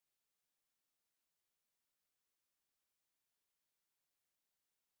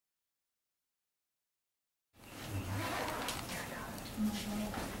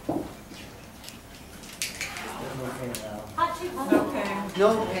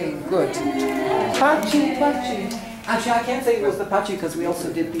No pain, good. Pachi, Pachi. Actually, I can't say it was the Pachi because we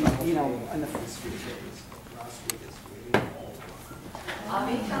also did the, you know, in the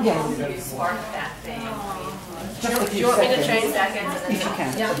Avi, how yes. long do you spark that thing? Just a Do few you want me to seconds. train seconds and then If you can.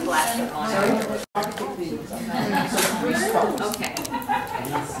 just blast it on? Okay.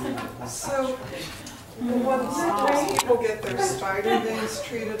 So, when people get their spider veins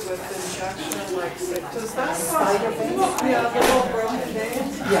treated with injection, like, does that Spider veins? Yeah, the little broken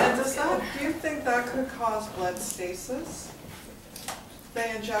veins. Yeah. And does that, do you think that could cause blood stasis?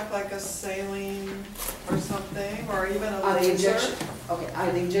 They inject like a saline or something, or even a Are they laser?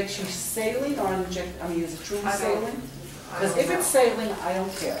 are they injection saline or inject, I mean, is it truly I don't- saline? Because if it's saline, I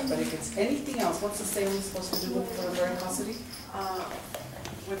don't care, but if it's anything else, what's the saline supposed to do with the varicosity?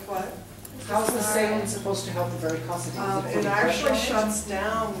 With what? How's the saline supposed to help the varicosity? Is It put actually pressure on it? shuts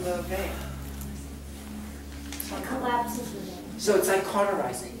down the vein. It collapses the vein. So it's like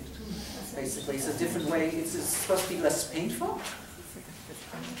cauterizing, basically. It's a different way. It's supposed to be less painful?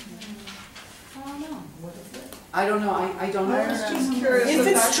 I don't know. What is it? I don't know. I don't know. I was just curious If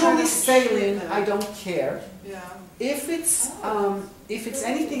that it's kind truly of saline, treatment. I don't care. Yeah. If it's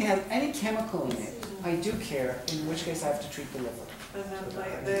anything has any chemical in it, I do care. In which case, I have to treat the liver. And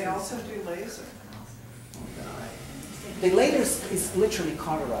then they also do laser. The later is literally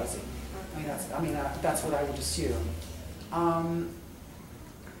cauterizing. That's what I would assume.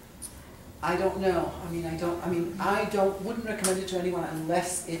 I don't know. Wouldn't recommend it to anyone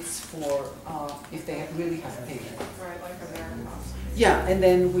unless it's for if they really have pain. Right, like a varicose. Yeah, and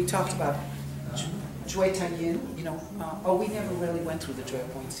then we talked about Jue Yin. You know, we never really went through the Jue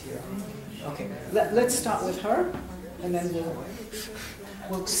points here. Okay, let's start with her, and then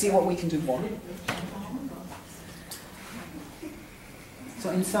we'll see what we can do more.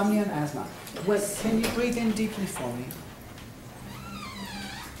 So insomnia and asthma. Can you breathe in deeply for me?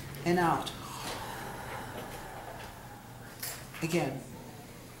 And out. Again.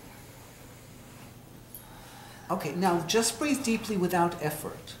 Okay, now just breathe deeply without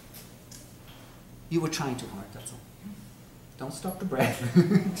effort. You were trying too hard, that's all. Don't stop the breath.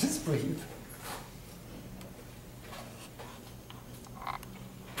 Just breathe.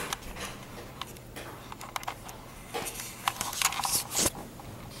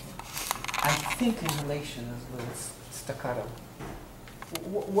 I think inhalation is a little staccato.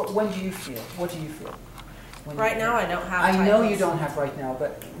 When do you feel? What do you feel? Right now, I don't have. I know you tightness. don't have right now,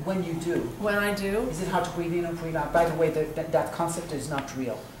 but when you do, When I do, is it hard to breathe in or breathe out? By the way, that concept is not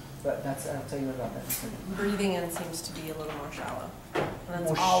real, but I'll tell you about that in a second. breathing in seems to be a little more shallow, and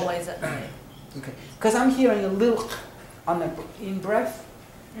More it's always at night. Okay, because I'm hearing a little on the in-breath.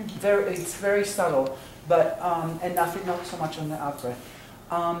 It's very subtle, but and not so much on the out-breath.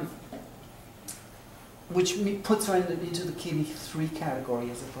 Which puts her into the kidney 3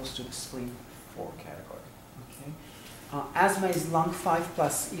 category as opposed to the spleen 4 category. Okay? Asthma is lung 5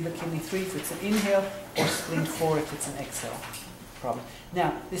 plus either kidney 3 if it's an inhale or spleen 4 if it's an exhale problem.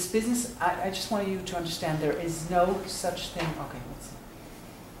 Now, this business, I just want you to understand there is no such thing. Okay, let's see.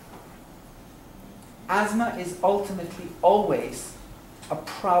 Asthma is ultimately always a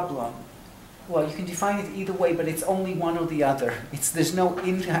problem. Well, you can define it either way, but it's only one or the other. There's no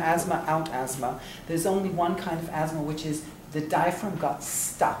in asthma, out asthma. There's only one kind of asthma, which is the diaphragm got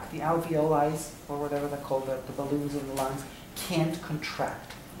stuck. The alveoli, or whatever they're called, the balloons in the lungs, can't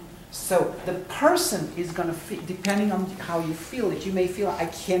contract. So the person is going to feel, depending on how you feel it, you may feel, I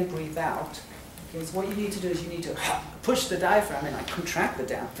can't breathe out. Okay, so what you need to do is you need to push the diaphragm and contract the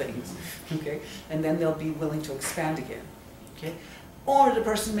damn things. Okay? And then they'll be willing to expand again. Okay? Or the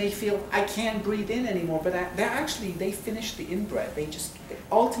person may feel, I can't breathe in anymore, but they finished the in-breath.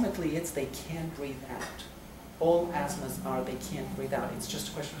 Ultimately it's they can't breathe out. All asthmas are, they can't breathe out. It's just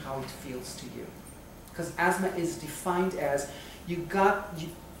a question of how it feels to you. Because asthma is defined as, you got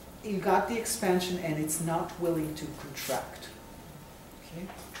the expansion and it's not willing to contract. Okay?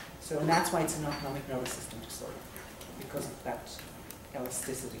 So, and that's why it's an autonomic nervous system disorder, because of that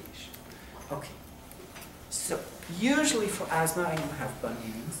elasticity issue. Okay. So, usually for asthma, I have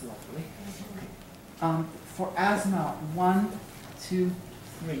bunions, lovely. For asthma, 1, 2,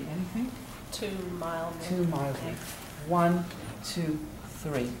 3. Anything? 2 mildly. 2 mildly. 1, 2,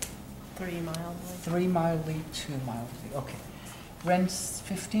 3. 3 mildly. 3 mildly, 2 mildly. Okay. Ren's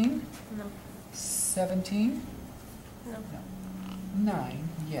 15? No. 17? No. No. 9,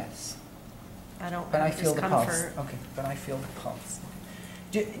 yes. I don't. But I have feel the pulse. discomfort. Okay, but I feel the pulse.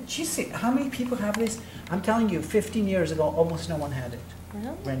 Do you see how many people have this? I'm telling you, 15 years ago, almost no one had it.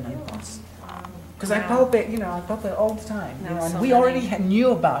 Really? Ren pulse. Because No. I palpate, I palpate all the time. No, And so we many. already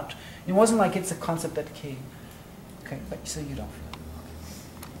knew about. It wasn't like it's a concept that came. Okay, but so you don't feel it.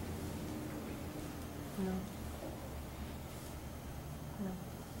 No. No.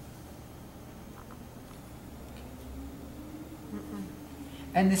 Mm-mm.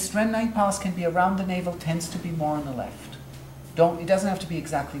 And this Ren 9 pulse can be around the navel, tends to be more on the left. It doesn't have to be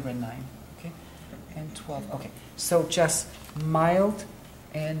exactly Ren 9. Okay? And 12. Okay. So just mild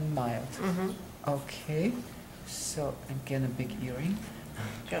and mild. Mm-hmm. Okay. So again, a big earring.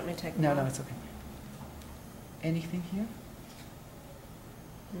 Do you want me to take No, them no, off? it's okay. Anything here?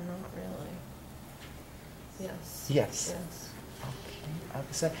 Not really. Yes. Yes. Yes. Okay.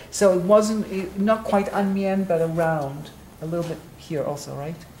 Other side. So it wasn't, not quite unmien, but around. A little bit here also,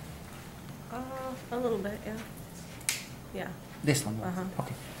 right? A little bit, yeah. Yeah. This one was. Uh-huh.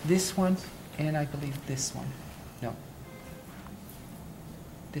 Okay. This one, and I believe this one. No.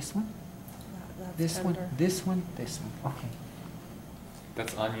 This one? That's This one, tender. this one, this one. Okay.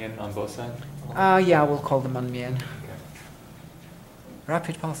 That's onion on both sides? Yeah, we'll call them unmien. Okay.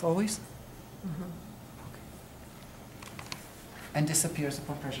 Rapid pulse always? Mhm. And disappears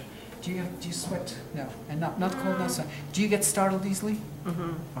upon pressure. Do you sweat? No. And not cold, not sweat. Do you get startled easily?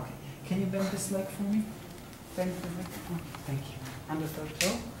 Mhm. Okay. Can you bend this leg for me? Bend the leg. Oh, thank you. Under third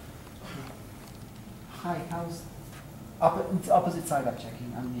toe. Hi, how's it's opposite side I'm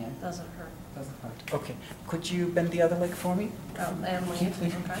checking. Unmien. Doesn't hurt. Doesn't hurt. Okay. Could you bend the other leg for me? Oh, and lean. Keep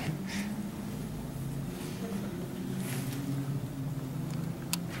leaning. Okay.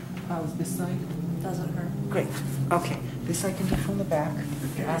 How's this side? Doesn't hurt. Great. Okay. This I can do from the back.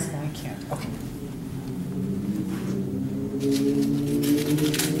 Asthma I can't. Okay.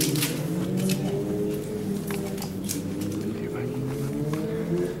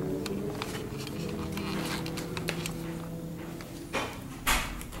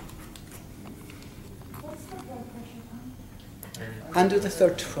 What's the blood pressure pump? Under the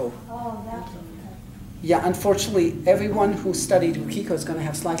third toe. Oh, that one. Yeah, unfortunately, everyone who studied Kiiko is going to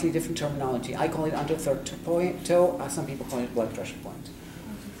have slightly different terminology. I call it under third toe. Some people call it blood pressure point.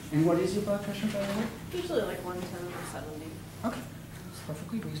 And what is your blood pressure, by the way? Usually like 110 or 70. Okay, it's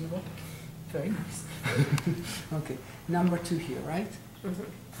perfectly reasonable. Very nice. Okay, number 2 here, right? Mm-hmm.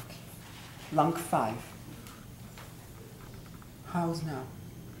 Okay. Lung 5. How's now?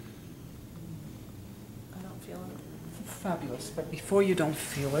 I don't feel it. Fabulous. But before you don't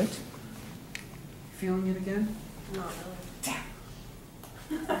feel it, feeling it again? Not really.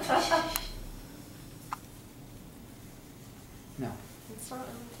 No. It's not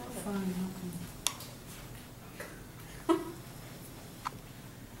really tender. Fine, okay.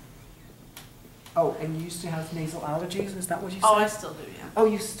 Oh, and you used to have nasal allergies? Is that what you said? Oh, I still do, yeah. Oh,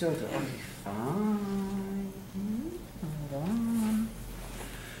 you still do. Okay, fine. Hold on.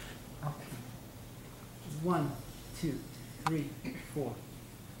 Okay. 1, 2, 3, 4.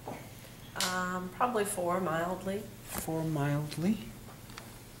 Probably 4 mildly. 4 mildly.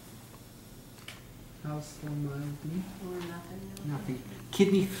 How's 4 mildly? Or nothing. Nothing.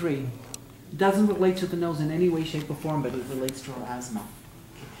 Kidney 3. Doesn't relate to the nose in any way, shape, or form, but it relates to her asthma.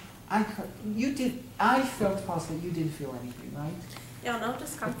 I felt possibly you didn't feel anything, right? Yeah, no The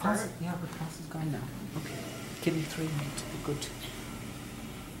discomfort. pulse, yeah, the pulse is gone now. Okay. Kidney 3 need to be good.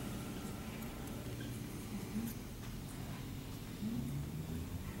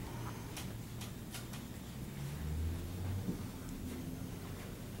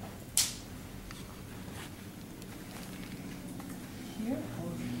 Here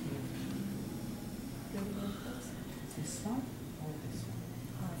or here? This one or this one?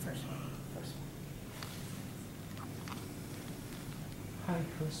 First one. First one. Hi,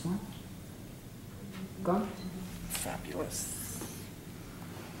 first one. Gone? Fabulous.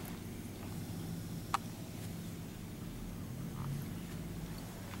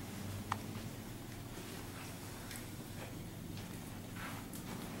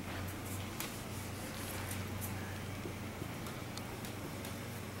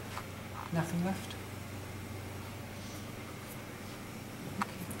 Nothing left?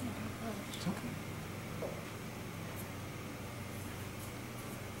 It's okay.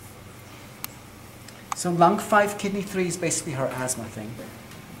 So lung 5, kidney 3 is basically her asthma thing.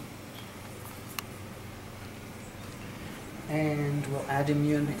 And we'll add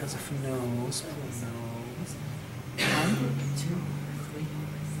immune because of nose. Nose. 1, 2, 3,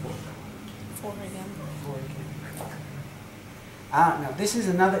 4. 4 again. 4 again. Now this is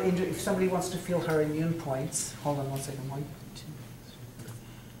another injury. If somebody wants to feel her immune points, hold on 1 second. 1, 2, 3.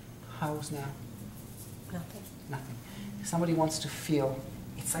 How's now? Nothing. Nothing. If somebody wants to feel,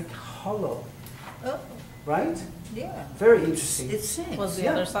 it's like hollow, Oh, right? yeah. Very interesting. It sings. Was the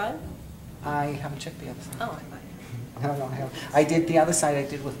Yeah. other side? I haven't checked the other side. Oh, I thought you. No, I haven't. I did the other side. I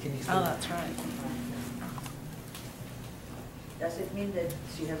did with kidney. Oh, that's right. Does it mean that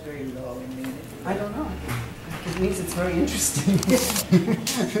she has very low immunity? I don't know. It means it's very interesting.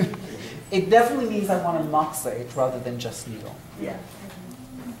 It definitely means I want to moxate rather than just needle. Yeah.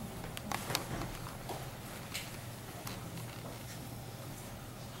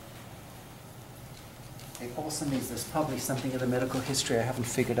 It also means there's probably something in the medical history I haven't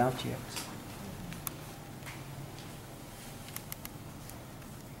figured out yet.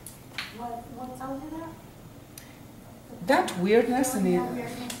 What's under that? That weirdness in the,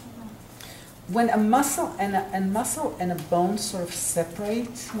 when a muscle and a bone sort of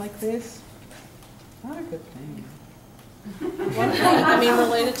separate like this, not a good thing. One thing, I mean,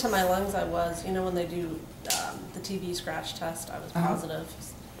 related to my lungs, I was, you know, when they do the TB scratch test, I was positive,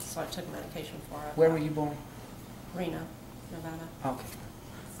 so I took medication for it. Where were you born? Reno, Nevada. Okay.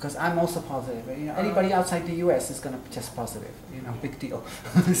 Because I'm also positive. You know, anybody outside the U.S. is going to test positive. You know, big deal.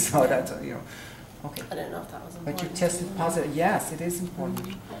 So that's, you know, okay. I didn't know if that was important. But you tested positive. Yes, it is important.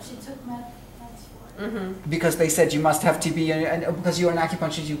 But she took meds for it. Mm-hmm. Because they said you must have TB, and because you're an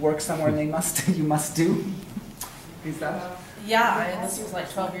acupuncturist, you work somewhere, and they must, you must do. Is that? Yeah, this was like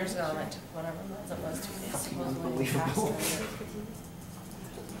 12 years ago, and I took whatever meds it was, 2 days supposedly. Unbelievable.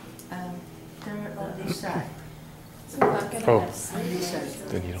 They're on this side. So we're not gonna Oh. have sleep. On this side.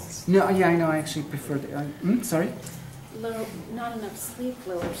 The needles. No, yeah, I know. I actually prefer the. Sorry. Not enough sleep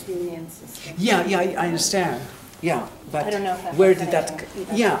lowers the immune system. Yeah, I understand. Yeah, but I don't know if that where has did that? anything to do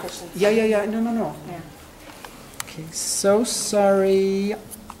with Yeah, deficiency. yeah. No. Yeah. Okay, so sorry.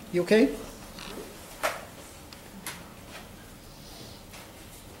 You okay?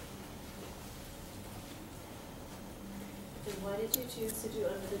 And why did you choose to do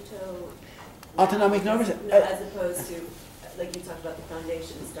under the toe? Autonomic nervous. No, as opposed to, like you talked about the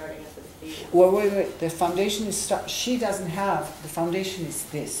foundation starting at the feet. Well, wait. The foundation is. She doesn't have. The foundation is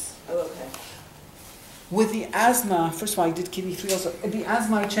this. Oh, okay. With the asthma, first of all, I did kidney 3 also. The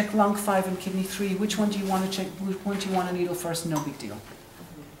asthma, I checked lung 5 and kidney 3. Which one do you want to check? Which one do you want to needle first? No big deal.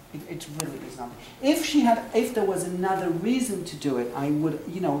 It really is not. If there was another reason to do it, I would,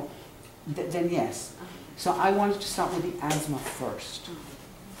 you know, then yes. So I wanted to start with the asthma first,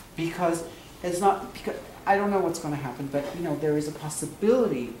 because it's not. Because I don't know what's going to happen, but you know, there is a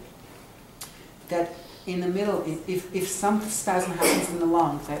possibility that in the middle, if some spasm happens in the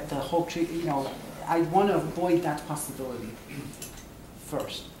lung, that the whole tree, you know, I want to avoid that possibility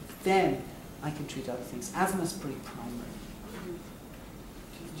first. Then I can treat other things. Asthma is pretty primary.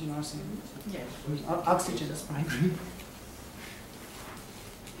 Do you know what I'm saying? Yes. I mean, oxygen is primary.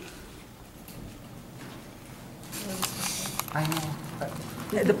 I know.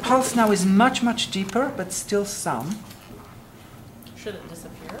 But the pulse now is much deeper, but still some. Should it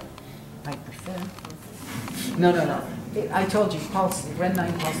disappear? I prefer. No. I told you, pulse,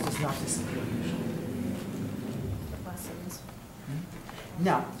 Ren9 pulse does not disappear usually. Lessons.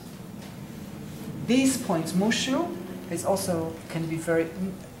 Now, these points, Mushu is also, can be very,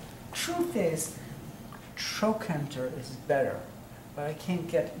 truth is, trochanter is better, but I can't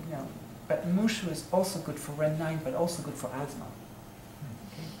get, you know, but Mushu is also good for Ren9, but also good for asthma.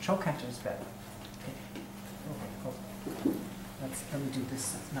 Okay? Trochanter is better. Okay. Let me do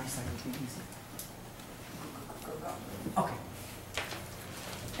this nice and easy. Okay.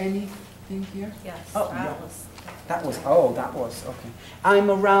 Anything here? Yes, Oh, that yeah. was. That was, okay. I'm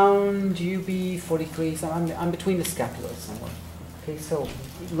around UB43, so I'm between the scapulas somewhere. Okay, so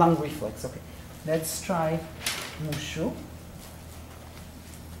lung reflex, okay. Let's try Mushu.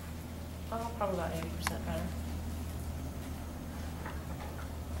 Oh, probably about 80% better.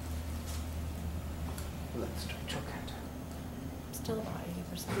 Let's try trochanter. Still about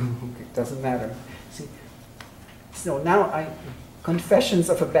 80%. Okay, doesn't matter. See, so now confessions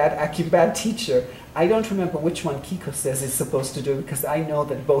of a bad teacher. I don't remember which one Kiiko says is supposed to do because I know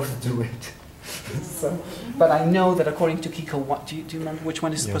that both do it. So, but I know that according to Kiiko, do you remember which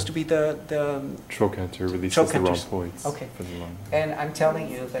one is supposed to be the Trochanter releases the wrong Trochanters. points Okay. for the lung. And I'm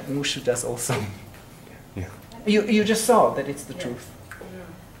telling you that Mushu does also. Yeah. You just saw that it's the truth.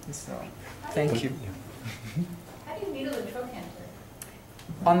 So, thank you. Yeah. How do you needle a trochanter?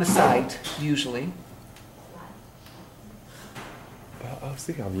 On the side, usually. I was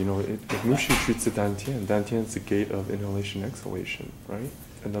thinking of, you know, if Mushu treats the dantian, dantian is the gate of inhalation exhalation, right?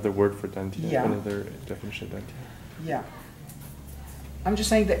 Another word for dantian, Yeah. another definition of dantian. Yeah. I'm just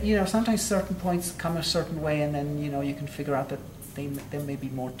saying that, you know, sometimes certain points come a certain way and then, you know, you can figure out that there may be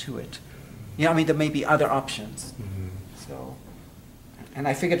more to it. Yeah, I mean, there may be other options. So, and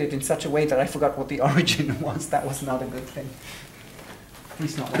I figured it in such a way that I forgot what the origin was. That was not a good thing. At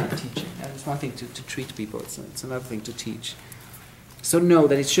least not when I'm teaching. It's one thing to treat people, it's another thing to teach. So know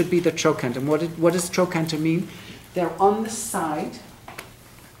that it should be the trochanter. What does trochanter mean? They're on the side,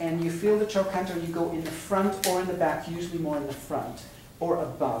 and you feel the trochanter, you go in the front or in the back, usually more in the front, or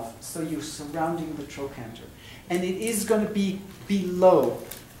above. So you're surrounding the trochanter. And it is going to be below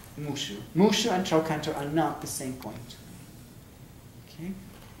mushu. Mushu and trochanter are not the same point. Okay?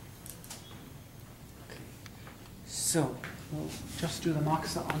 So we'll just do the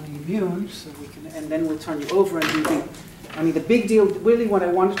moxa on the immune, so we can, and then we'll turn you over and do the, I mean, the big deal, really what I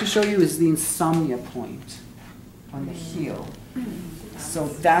wanted to show you is the insomnia point on the heel. So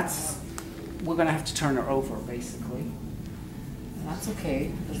that's, we're going to have to turn her over, basically. And that's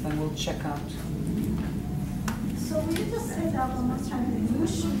okay, because then we'll check out. So will you just say that one more time?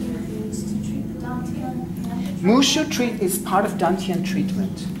 Mushu used to treat Dantian? Mushu treat is part of Dantian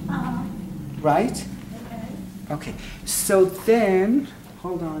treatment, right? Okay, so then,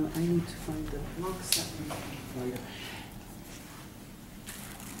 hold on, I need to find the moxa later.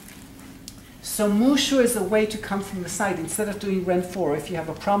 So mushu is a way to come from the side. Instead of doing Ren 4, if you have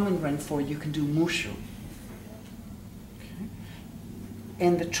a problem in Ren 4, you can do mushu. Okay.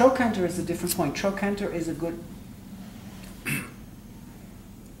 And the trochanter is a different point. Trochanter is a good...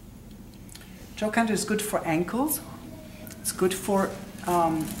 Trochanter is good for ankles. It's good for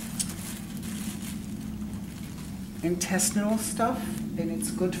intestinal stuff, and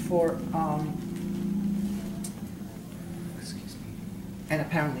it's good for, excuse me, and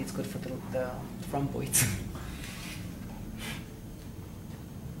apparently it's good for the rhomboids.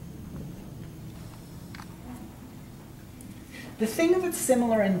 The thing that's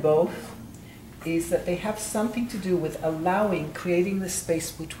similar in both is that they have something to do with allowing, creating the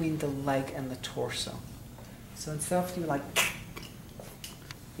space between the leg and the torso. So instead of doing like,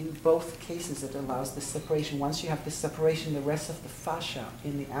 in both cases it allows the separation. Once you have the separation, the rest of the fascia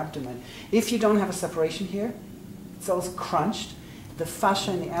in the abdomen, if you don't have a separation here, it's always crunched, the fascia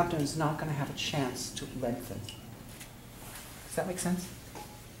in the abdomen is not going to have a chance to lengthen. Does that make sense?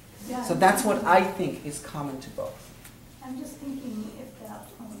 Yeah. So that's what I think is common to both. I'm just thinking if that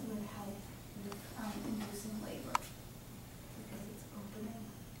would help with inducing labor, because it's opening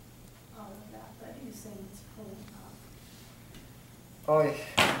all of that, but you're saying it's pulling up. Oh,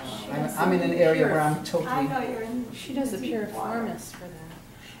 I'm in an area where I'm I totally... know you're in. She does a deep water. piriformis for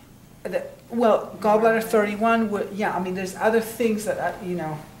that. Well, gallbladder 31, yeah, I mean, there's other things that, you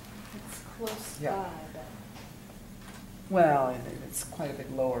know, It's close Yeah. by, but well, it's quite a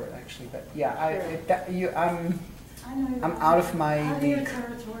bit lower, actually, but yeah, I know you're I'm out of my out of your league.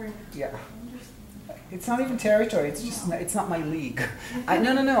 territory. Yeah. I understand. It's not even territory, it's just, it's not my league.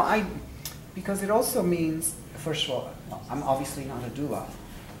 No, because it also means, first of all, well, I'm obviously not a doula,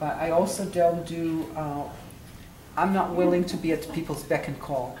 but I also don't do, I'm not willing to be at people's beck and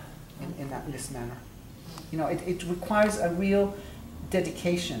call in this manner. You know, it requires a real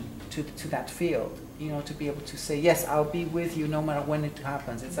dedication to that field, you know, to be able to say, yes, I'll be with you no matter when it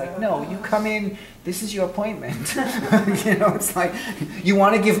happens. It's like, no, you come in, this is your appointment. You know, it's like, you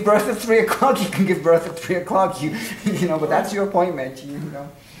want to give birth at 3 o'clock, you can give birth at 3 o'clock, you know, but that's your appointment, you know.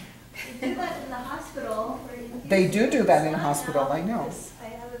 They do that in the hospital. They do that in a hospital, I know. Because I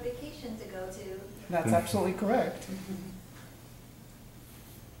have a vacation to go to. That's absolutely correct.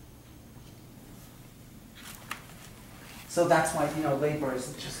 So that's why, you know, labor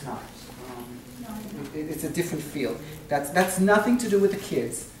is just not. It's a different field. That's nothing to do with the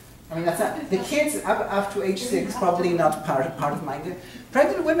kids. I mean, that's not, the kids up to age 6 probably not part of mine. The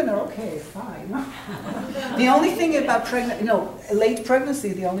pregnant women are okay, fine. The only thing about late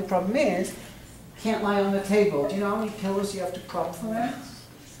pregnancy, the only problem is can't lie on the table. Do you know how many pillows you have to prop for that?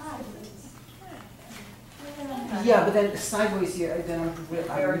 Yeah, but then sideways, then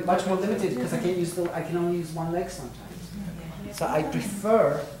I'm much more limited because I can only use one leg sometimes. So I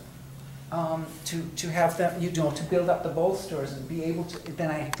prefer to have them, to build up the bolsters and be able to.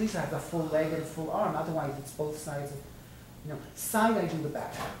 Then at least I have a full leg and a full arm. Otherwise, it's both sides. Side I do the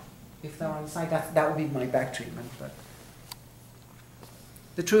back. If they're on the side, that would be my back treatment. But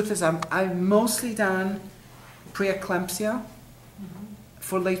the truth is, I've mostly done preeclampsia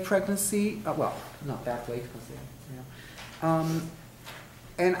for late pregnancy. Well, not that late, because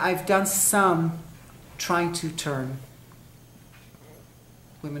and I've done some trying to turn.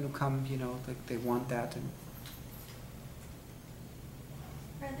 Women who come, like they want that. And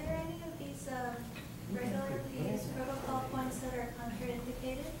Are there any of these regularly used protocol points that are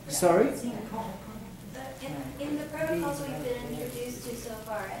contraindicated? Sorry? In the protocols we've been introduced to so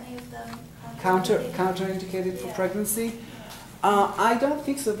far, any of them Counterindicated for pregnancy? I don't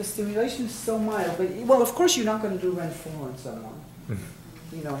think so. The stimulation is so mild. But, well, of course you're not going to do Ren 4 on someone,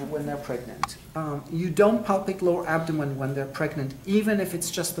 when they're pregnant. You don't palpate lower abdomen when they're pregnant, even if it's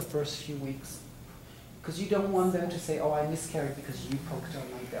just the first few weeks. Because you don't want them to say, oh, I miscarried because you poked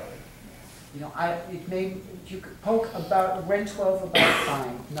on my belly. You know, you could poke about, rent 12 about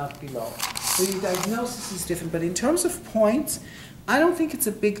fine, not below. So your diagnosis is different, but in terms of points, I don't think it's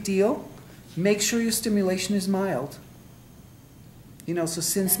a big deal. Make sure your stimulation is mild. You know, so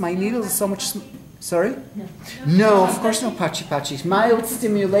since my needle is so much, sorry? No, of course no pachi. Mild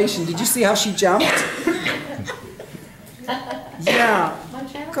stimulation. Did you see how she jumped? Yeah.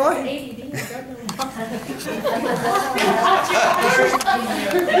 Go ahead.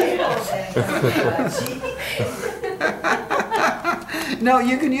 No,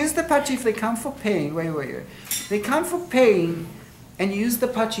 you can use the pachi if they come for pain. Wait. They come for pain, and you use the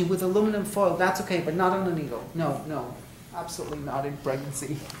pachi with aluminum foil. That's okay, but not on a needle. No, absolutely not in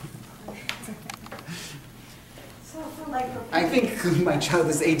pregnancy. I think my child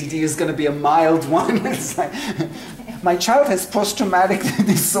with ADD is going to be a mild one. It's like, my child has post-traumatic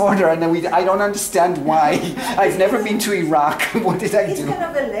disorder, and I don't understand why. I've never been to Iraq. What did I do? He's kind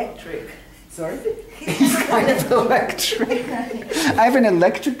of electric. Sorry? He's kind of electric. I have an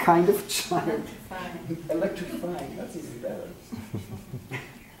electric kind of child. Electrifying. That's even better.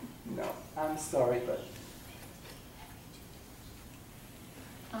 No, I'm sorry, but...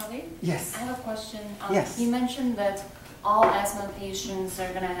 Avi? Yes. I have a question. Yes. You mentioned that all asthma patients are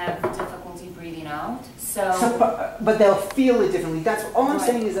going to have difficulty breathing out. But they'll feel it differently. That's all I'm Right.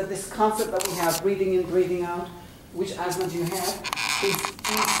 saying is that this concept that we have, breathing in, breathing out, which asthma do you have, is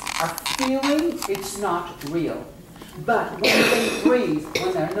a feeling, it's not real. But when they breathe,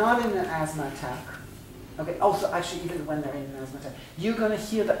 when they're not in an asthma attack, okay, also actually even when they're in an asthma attack, you're going to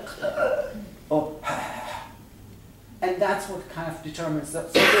hear that, and that's what kind of determines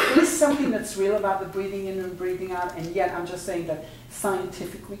that. So there is something that's real about the breathing in and breathing out, and yet I'm just saying that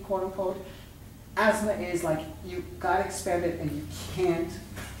scientifically, quote unquote, asthma is like you got expanded and you can't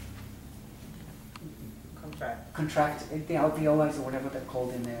contract the alveoli or whatever they're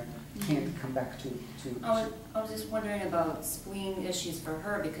called in there. Can't come back to. I was just wondering about spleen issues for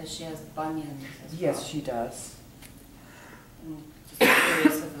her because she has bunions as well. Yes, she does. I'm just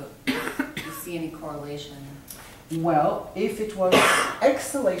curious if you see any correlation. Well, if it was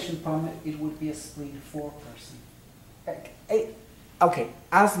exhalation problem, it would be a spleen 4 person. Okay,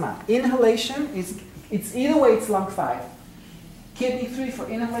 asthma. Inhalation it's either way. It's lung 5. Kidney 3 for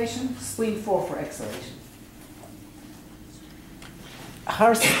inhalation, spleen 4 for exhalation.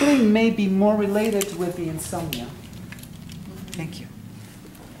 Her spleen may be more related with the insomnia. Thank you.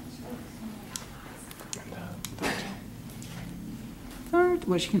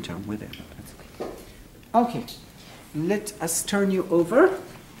 Well, she can turn with it. That's okay. Okay, let us turn you over.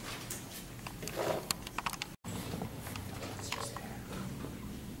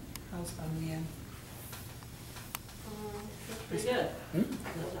 How's Leanne? Pretty good.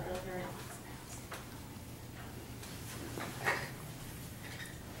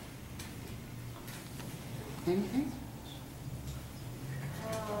 Anything?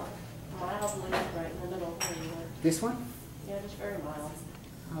 Mildly right in the middle. This one? Yeah, just very mild.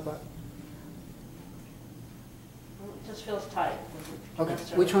 How about? It just feels tight. Okay,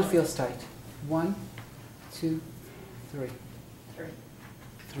 which one feels tight? 1, 2, 3.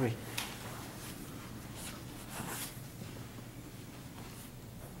 3.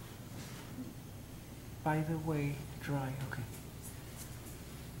 By the way, dry, okay.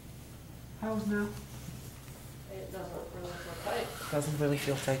 How's now? It doesn't really feel tight. Doesn't really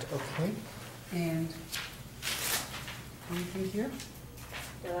feel tight, okay. And anything here?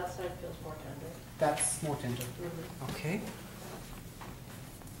 Yeah, that side feels more tender. That's more tender. Okay.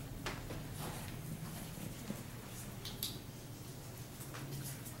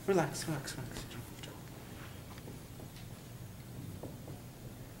 Relax.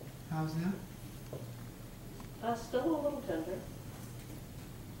 How's that? Still a little tender.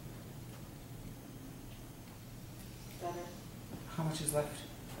 Better. How much is left?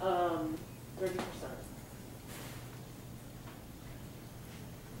 30%.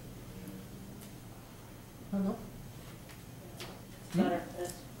 Hello? Better.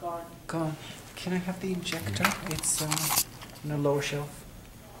 It's gone. Gone. Can I have the injector? It's on the lower shelf.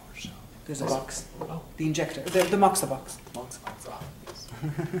 There's a box. Oh. The injector. The Moxa box.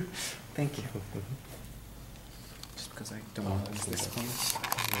 Thank you. Just because I don't want to use this one.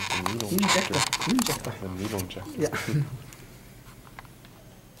 The needle Injector. The needle injector. Yeah.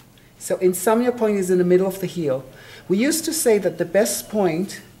 So insomnia point is in the middle of the heel. We used to say that the best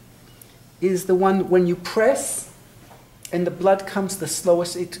point is the one when you press and the blood comes the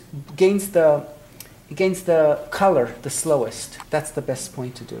slowest, it gains the color the slowest. That's the best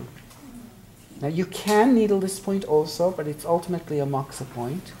point to do. Now you can needle this point also, but it's ultimately a Moxa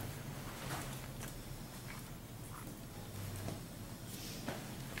point.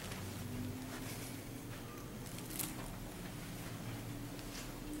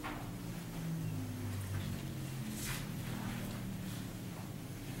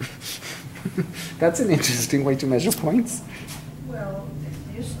 That's an interesting way to measure points. Well,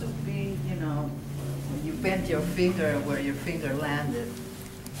 it used to be, you know, when you bent your finger where your finger landed.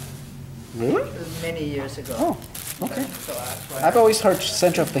 Really? It was many years ago. Oh, okay. So that's why I've always heard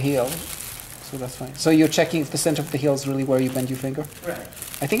center of the heel, so that's fine. So you're checking if the center of the heel is really where you bend your finger? Right.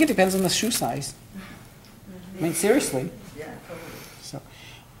 I think it depends on the shoe size. I mean, seriously. Yeah, totally. So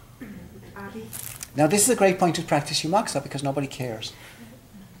Avi, now this is a great point to practice your maksa because nobody cares.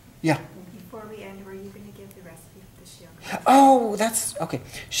 Yeah. before we end, were you going to give the recipe for the shionka? Oh, that's okay.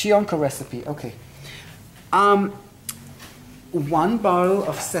 Shionka recipe. Okay. 1 bottle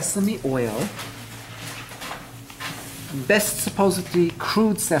of sesame oil. Best supposedly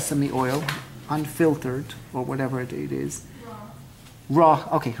crude sesame oil, unfiltered or whatever it is. Raw.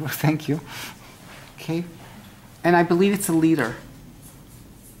 Okay. Thank you. Okay. And I believe it's a liter.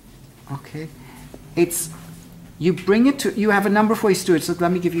 Okay. You bring it to, you have a number of ways to do it, so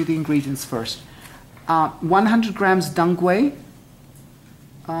let me give you the ingredients first. 100 grams dangui,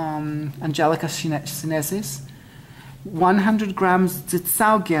 Angelica sinensis. 100 grams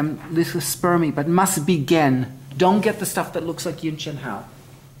zitsaogem, this is spermy, but must be gen. Don't get the stuff that looks like yin chen hao.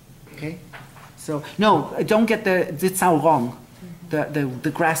 Okay? So, no, don't get the zitsaorong,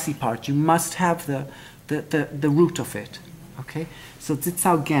 the grassy part. You must have the root of it. Okay? So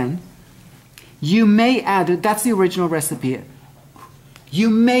zitsaogen. You may add, that's the original recipe.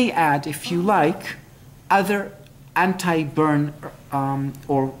 You may add, if you like, other anti-burn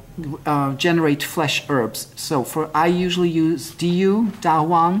or generate flesh herbs. So I usually use diyu,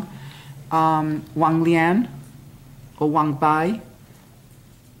 dawang, wang lian, or wang bai.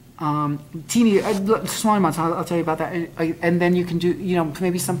 Teeny, small amounts, I'll tell you about that. And then you can do,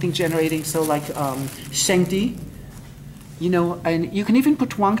 maybe something generating, so like shengdi. And you can even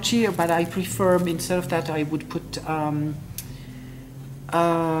put wang chi, but I prefer, instead of that, I would put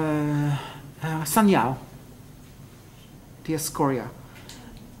sanyao, the escoria.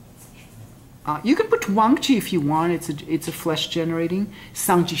 You can put wang chi if you want. It's a flesh generating.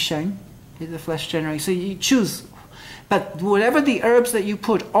 Sangji sheng is a flesh generating. So you choose. But whatever the herbs that you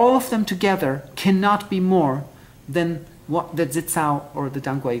put, all of them together cannot be more than the zitsao or the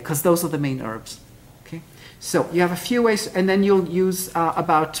dangui, because those are the main herbs. Okay. So you have a few ways, and then you'll use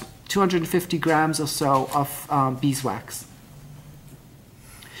about 250 grams or so of beeswax.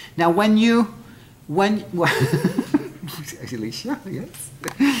 Now, Alicia, yes.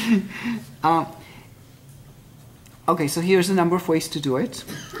 Okay, so here's a number of ways to do it.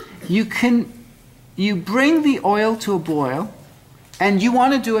 You bring the oil to a boil, and you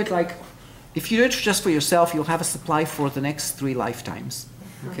want to do it like, if you do it just for yourself, you'll have a supply for the next 3 lifetimes.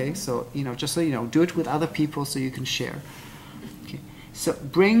 Okay, so, just so you know, do it with other people so you can share. Okay, so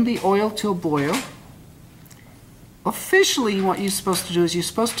bring the oil to a boil. Officially, what you're supposed to do is you're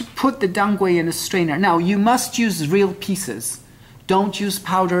supposed to put the dangui in a strainer. Now, you must use real pieces. Don't use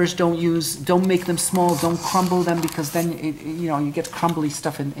powders. Don't make them small. Don't crumble them, because then you get crumbly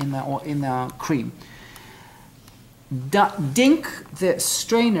stuff in the cream. Dink the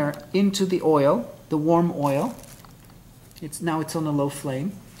strainer into the oil, the warm oil. Now it's on a low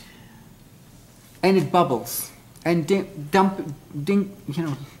flame, and it bubbles. And dink, dink,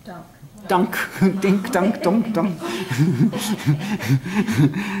 dunk, dink, dunk, dunk, dunk.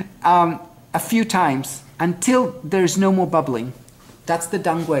 A few times until there's no more bubbling. That's the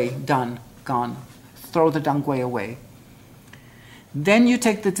dangui done, gone. Throw the dangui away. Then you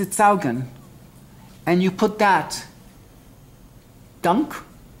take the zitsaogen and you put that, dunk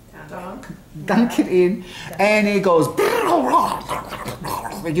it in, and it goes.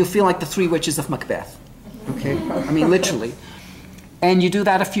 You feel like the 3 witches of Macbeth. Okay, I mean literally. And you do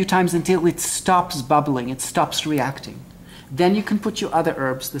that a few times until it stops bubbling, it stops reacting. Then you can put your other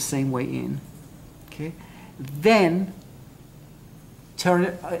herbs the same way in. Okay? Then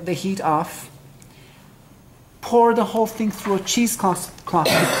turn the heat off. Pour the whole thing through a cheesecloth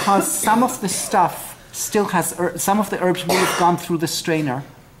because some of the stuff still has, some of the herbs will have gone through the strainer.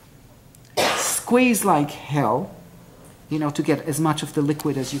 Squeeze like hell, to get as much of the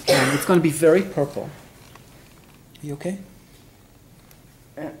liquid as you can. It's going to be very purple. You okay?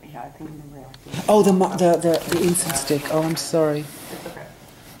 Yeah, I think we're okay. Oh, the incense stick. Oh, I'm sorry. It's okay.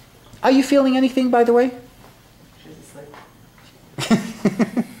 Are you feeling anything, by the way? She's asleep.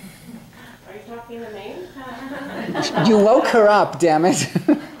 Are you talking to me? You woke her up, damn it.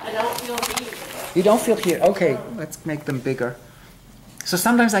 I don't feel heat. You don't feel here. Okay, let's make them bigger. So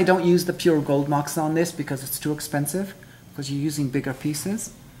sometimes I don't use the pure gold moxa on this because it's too expensive, because you're using bigger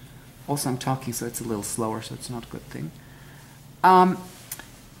pieces. Also, I'm talking, so it's a little slower, so it's not a good thing.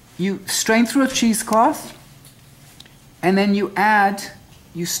 You strain through a cheesecloth, and then you add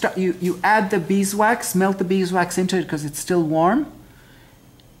you add the beeswax, melt the beeswax into it because it's still warm,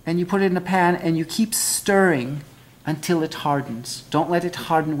 and you put it in a pan and you keep stirring until it hardens. Don't let it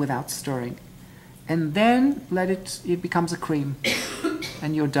harden without stirring. And then it becomes a cream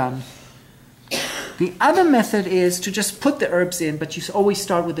and you're done. The other method is to just put the herbs in, but you always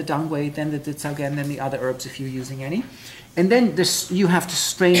start with the dangwei, then the ditsaoge, and then the other herbs if you're using any. And then you have to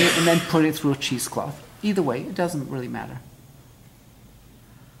strain it and then put it through a cheesecloth. Either way, it doesn't really matter.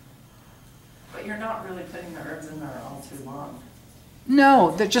 But you're not really putting the herbs in there all too long.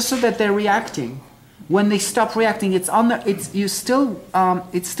 No, just so that they're reacting. When they stop reacting, it's still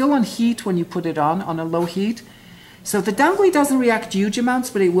on heat when you put it on a low heat. So the dangwei doesn't react huge amounts,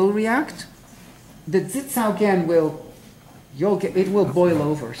 but it will react. The ditsaogen it will boil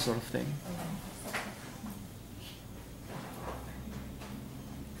over, sort of thing.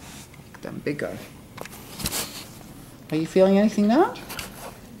 Make them bigger. Are you feeling anything now?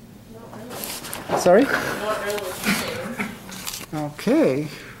 Sorry? Not really. Okay.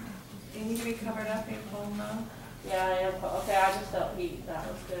 You need to be covered up, you cold now? Yeah, I am. Okay, I just felt heat. That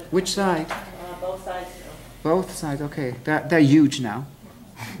was good. Which side? Both sides. Both sides, okay. They're huge now.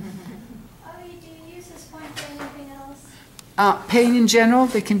 Avi, do you use this point for anything else? Pain in general,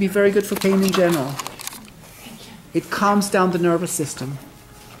 they can be very good for pain in general. It calms down the nervous system.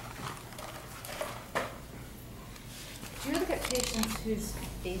 Do you ever get patients whose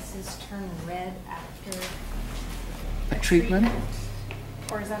faces turn red after A treatment?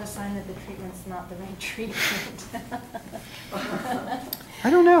 Or is that a sign that the treatment's not the right treatment? I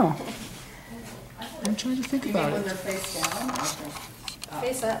don't know. I'm trying to think You mean about when it. they're face down?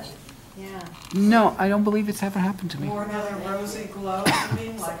 Face up, yeah. No, I don't believe it's ever happened to me. More another rosy glow, you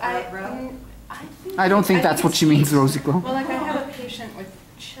mean, like red? I don't think that's what she means, Rosie Glow. Well, like I have a patient with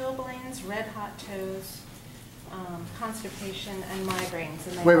chilblains, red hot toes, constipation, and migraines.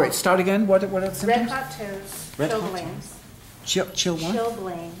 And they Wait, all- start again. What are the Red symptoms? hot toes, Red hot chilblains. Chill what?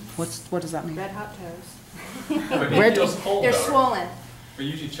 Chilblains, What does that mean? red hot toes. But Red- it feels cold They're though. swollen. But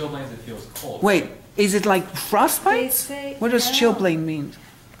usually chilblains, it feels cold. Wait, is it like They frostbite? say What does no. chilblain mean?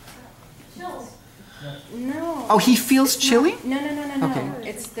 No. Oh, he feels It's chilly? not- No.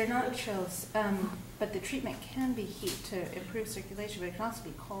 Okay. They're not chills, but the treatment can be heat to improve circulation, but it can also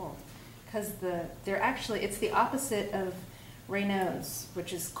be cold. Because it's the opposite of Raynaud's,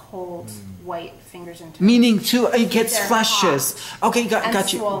 which is cold, white fingers and toes. Meaning too, it gets They're flushes. Okay, and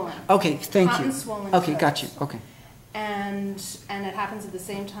got you. swollen. Okay, thank Hot you. and swollen Okay, got you. toes. Okay. And it happens at the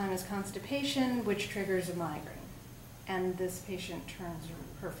same time as constipation, which triggers a migraine. And this patient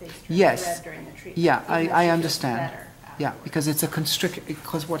her face turns Yes. red during the treatment. Yeah, even though I she feels understand. better Yeah, afterwards. because it's a constrict.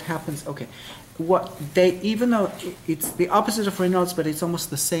 Because what happens? Okay, even though it's the opposite of Raynaud's, but it's almost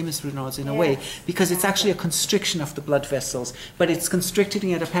the same as Raynaud's in a way, Yes, because it's actually a constriction of the blood vessels, but it's constricting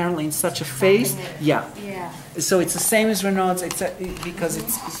it apparently in such a phase. Yeah. Yeah. So it's the same as Raynaud's.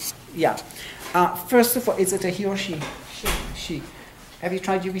 Because yeah. First of all, is it a he or she? She. Have you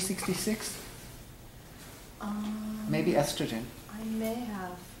tried UV66? Maybe estrogen. I may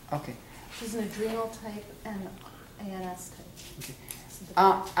have. Okay. She's an adrenal type and ANS type. Okay.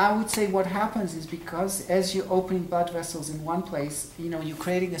 I would say what happens is because as you're opening blood vessels in one place, you're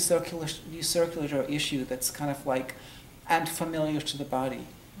creating a circular issue that's kind of like unfamiliar to the body.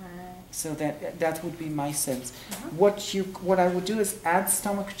 Right. So that would be my sense. Uh-huh. What I would do is add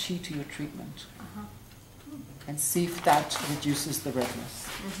stomach chi to your treatment Uh-huh. and see if that reduces the redness.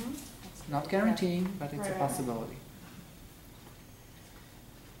 Mhm. Not guaranteeing, but it's a Right. possibility.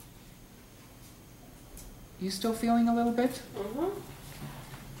 You still feeling a little bit? Mm-hmm.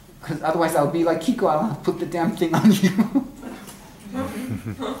 Because otherwise I'll be like, Kiiko, I'll put the damn thing on you.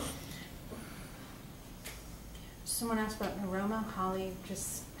 Someone asked about neuroma. Holly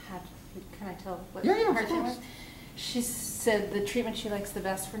just had, can I tell what Yeah, of her thing course. was? She said the treatment she likes the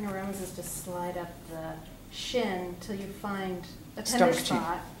best for neuromas is to slide up the shin till you find a tender Stomach chi.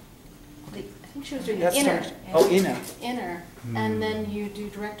 spot. I think she was doing That's the inner. stomach chi. Oh, inner. Inner. And then you do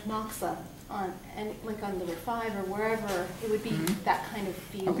direct moxa on, and like on liver 5 or wherever, it would be Mhm. that kind of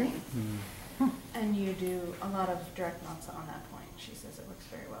feeling. Mm. And you do a lot of direct moxa on that point. She says it works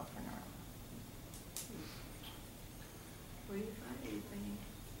very well for neuroma. What are you finding?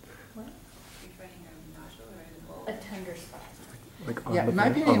 What? Are you finding a nodule or in the hole? A tender spot. Like on Yeah, the in my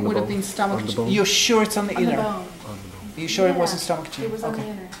bone- opinion, on it the would have bone- been stomach on the chi. bone? You're sure it's on the On the inner? bone. On the bone. Are you sure it Yeah, wasn't stomach chi? It was on Okay. the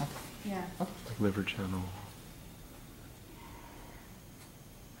inner. Yeah. Like liver channel.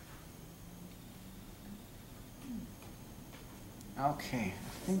 Okay,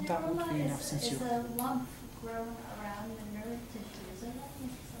 I think that would be enough since you... Is a lump growing around the nerve tissues, and that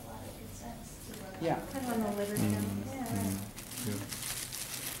makes a lot of good sense to run. Yeah. Kind of on the liver Mm. channel. Yeah, right. Yeah.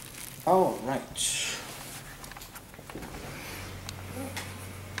 All right.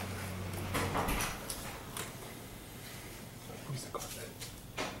 Use the carpet.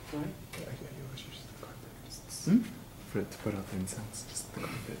 Sorry? Yeah, you always use the carpet. Hmm? For it to put out the incense, just the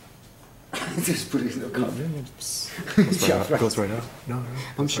carpet. Just put it in the Yeah, carpet. yeah, just goes, Yeah, right out. right. Goes right out. No, no.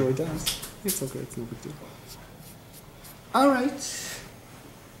 I'm goes sure right it out. does. It's okay, it's no big deal. All right.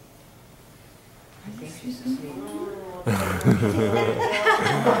 I think she's asleep.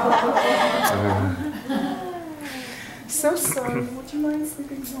 So sorry. Would you mind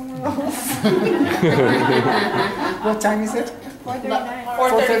sleeping somewhere else? What time is it? 4:39.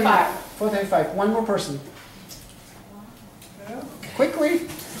 4:35. 4:35. One more person. Quickly.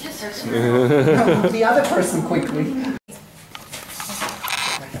 No, the other person quickly.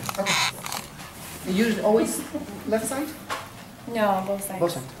 Okay. You always left side? No, on both sides.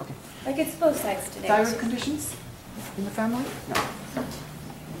 Both sides. Okay. Like it's both sides today. Thyroid conditions in the family? No.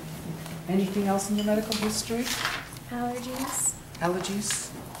 Anything else in your medical history? Allergies. Allergies?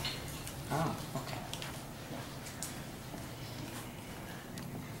 Ah, okay.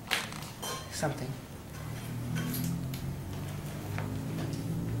 Something.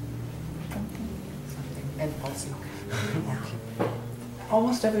 Something. And pulse. Okay.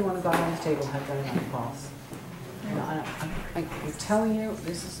 Almost everyone who got on the table had dynamic pulse. You know, I'm telling you,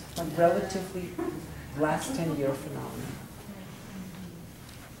 this is a relatively last 10-year phenomenon.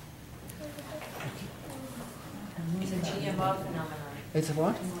 It's a GMO phenomenon. It's a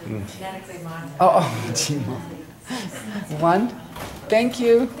what? Genetically modified. Oh, GMO. One. Thank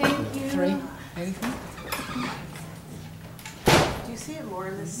you. Thank you. 3. Anything? Do you see it more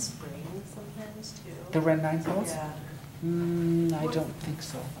in the spring sometimes too? The red 9 pulse? Yeah. I don't think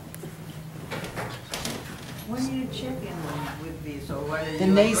so. When you check in with these, or what are The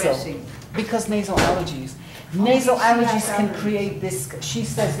you nasal, addressing? because nasal allergies. Nasal allergies can create this, she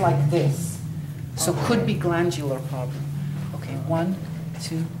says like this. So could be glandular problem. Okay, 1,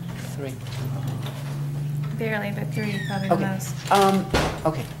 2, 3. Barely, but 3 probably the Okay. most.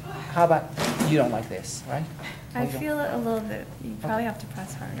 Okay, how about, you don't like this, right? I You don't- feel it a little bit. You probably have to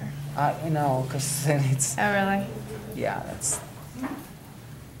press harder. No, because then it's, Oh, really? yeah, that's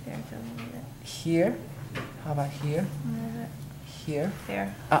There, feel a little bit. here. How about here? A little bit. Here?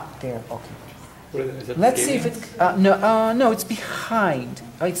 There. There, okay. What is that? Let's see if it, no, it's behind.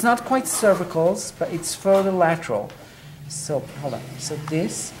 It's not quite cervicals, but it's further lateral. So, hold on. So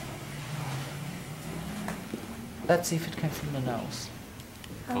this, let's see if it comes from the nose.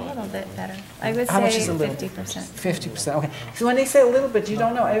 A little bit better. I would How much say is a little? 50%. 50%, okay. So when they say a little bit, you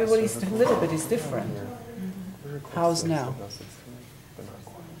don't know, everybody's, a little bit is different. How's now?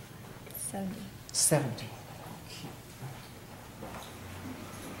 70. 70.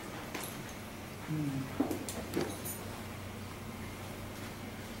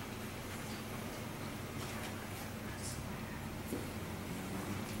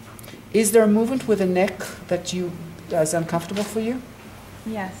 Is there a movement with the neck that is uncomfortable for you?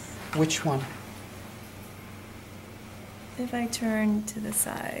 Yes. Which one? If I turn to the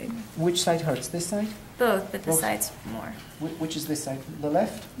side. Which side hurts? This side? Both, but the Both. side's more. Which is this side? The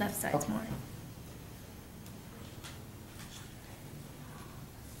left? Left side's Okay. more.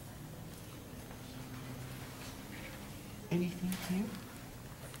 Anything here?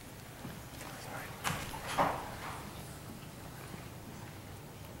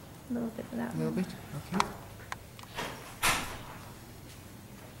 A little bit of that A little one. bit? Okay.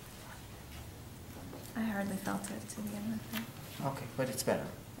 I hardly felt it to begin with. Okay, but it's better.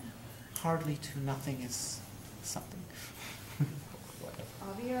 Hardly to nothing is something.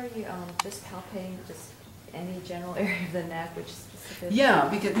 Avi, are you just palpating just any general area of the neck, which specific? Yeah,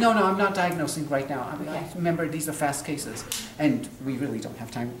 because, no, I'm not diagnosing right now. I mean, Okay. remember, these are fast cases, and we really don't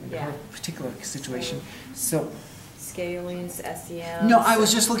have time in Yeah. her particular situation. So, Scalings, SEM? no, I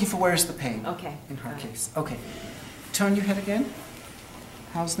was just looking for where's the pain Okay. in her got it. case. Okay. Turn your head again.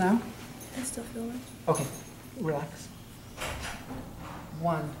 How's now? I still feel it. Okay, relax.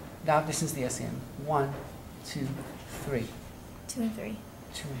 1, now this is the SEM. 1, 2, 3. 2 and 3.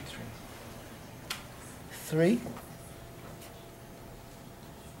 2 and 3. 3.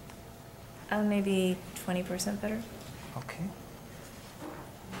 Maybe 20% better. Okay.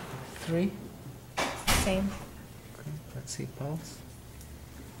 3. Same. Okay, let's see pulse.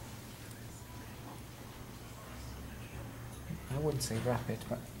 I wouldn't say rapid,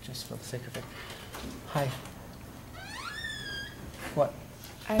 but just for the sake of it. Hi. What?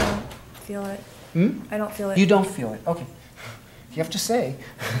 I don't feel it. Hmm? I don't feel it. You don't feel it. Okay. You have to say.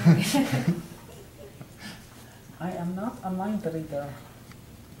 I am not a mind reader.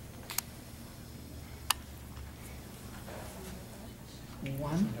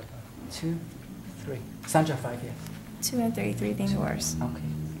 1, 2, 3. Sanja, 5, yes. 2 and 3, 3 being worse. Okay.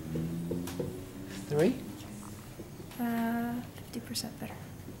 3? 50% better.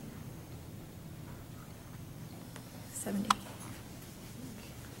 70.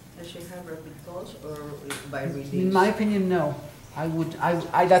 Does she have rapid pulse or by release? In my opinion, no.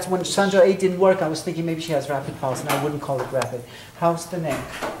 That's when Sanja 8 didn't work. I was thinking maybe she has rapid pulse, and I wouldn't call it rapid. How's the neck?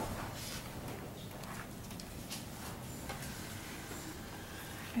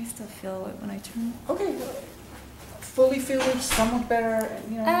 I still feel it when I turn. Okay. Fully feel it, somewhat better.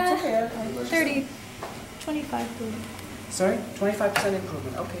 You know, it's okay. 30, 25, 30. Sorry, 25%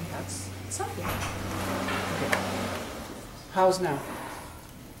 improvement. Okay, that's something. Okay. How's now?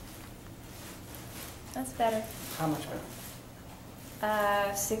 That's better. How much better?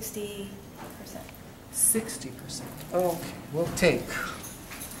 60%. 60%. Okay, we'll take.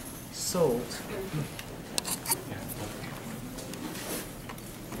 Sold.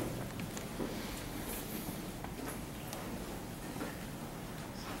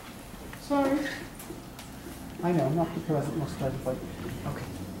 Sorry. I know, not the present, most likely. Okay.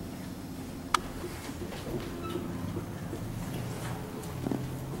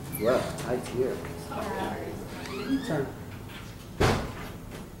 Well, tight here. Turn. I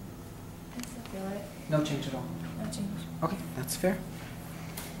still feel it. No change at all. No change. Okay, that's fair.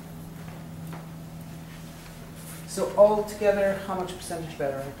 So all together, how much percentage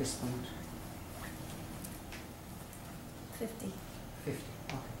better at this point? 50. 50.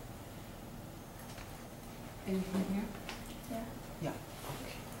 Okay. Anything here? Yeah. Yeah.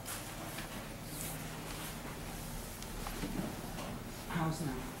 Okay. How's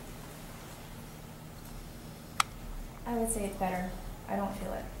now? I would say it's better. I don't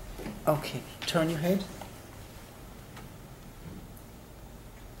feel it. Okay. Turn your head.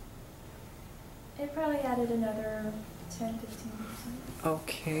 It probably added another 10, 15%.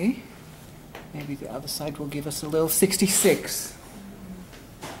 Okay. Maybe the other side will give us a little 66.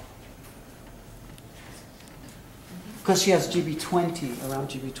 Because she has GB20, around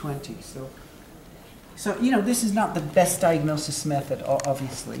GB20. So, you know, this is not the best diagnosis method,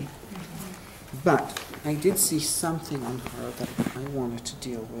 obviously. But I did see something on her that I wanted to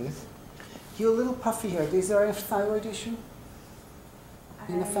deal with. You're a little puffy here. Is there a thyroid issue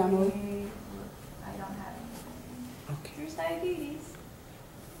in the family? I don't have anything. Okay. There's diabetes.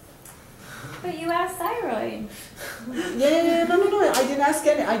 But you asked thyroid. Yeah, no. I didn't ask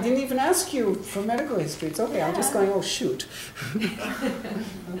any. I didn't even ask you for medical history. It's okay. I'm just going, oh, shoot.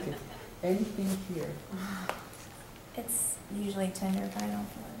 Okay. Anything here? It's usually tender, but I don't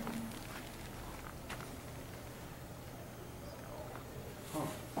feel it right now. Oh.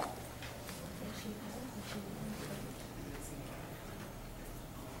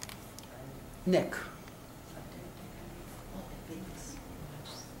 Neck.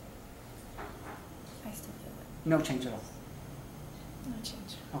 I still feel it. No change at all. No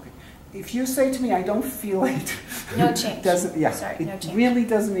change. Okay. If you say to me, I don't feel it, No change. doesn't, yeah, Sorry, it no change. really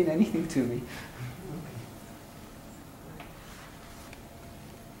doesn't mean anything to me.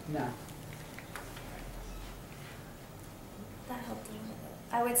 Now, That helped a little bit.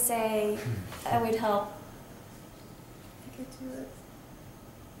 I would say that would help. I could do it.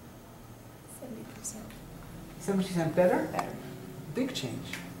 70%. 70% better? Better. Big change.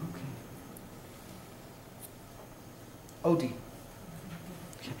 Okay. OD.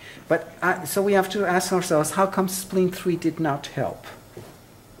 Okay. But so we have to ask ourselves, how come spleen 3 did not help?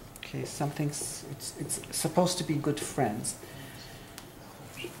 Okay, something's it's supposed to be good friends.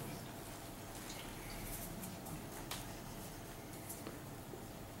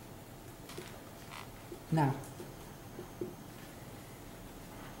 Now.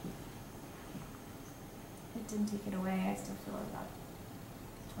 It didn't take it away. I still feel about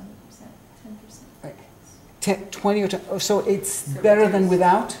 20%, 10%. Right. 20 or 10, oh, so it's better than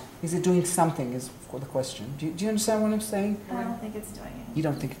without? Is it doing something is for the question. Do you understand what I'm saying? I don't think it's doing anything. You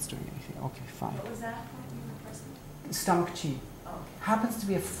don't think it's doing anything. Okay, fine. What was that? Stomach chi. Oh, okay. Happens to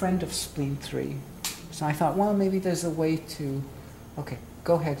be a friend of spleen 3. So I thought, well, maybe there's a way to... Okay,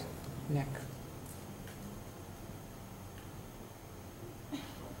 go ahead. Neck.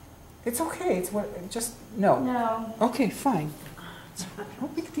 It's okay. It's what. Just no. No. Okay, fine. It's no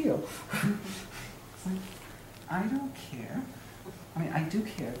big deal. I don't care. I mean, I do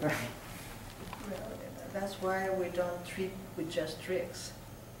care, but That's why we don't treat with just tricks.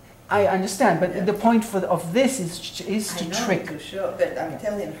 I understand. But Yeah. the point of this is to I know, trick. to show, but I'm Yeah.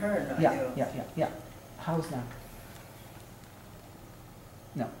 telling her, not Yeah, you. yeah. How's that?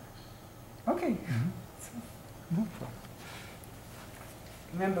 No. Okay. No problem.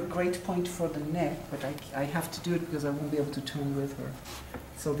 Remember, great point for the neck, but I have to do it because I won't be able to turn with her.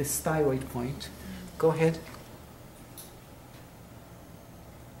 So this thyroid point. Go ahead.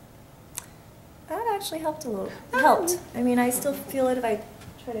 That actually helped a little. Helped. I mean, I still feel it if I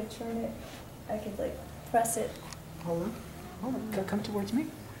try to turn it. I could like press it. Hold on. Hold on. Come towards me.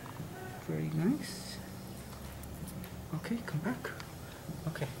 Very nice. Okay, come back.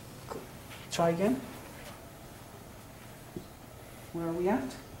 Okay, cool. Try again. Where are we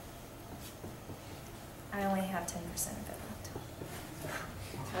at? I only have 10% of it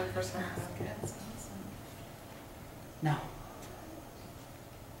left. 10%. Now.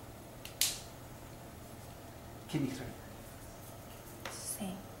 Kidney stone.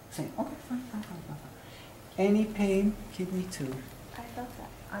 Same. Same. Okay, fine. Any pain, kidney 2. I felt that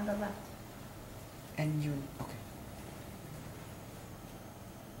on the left. And you, okay.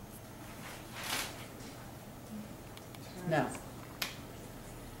 Now.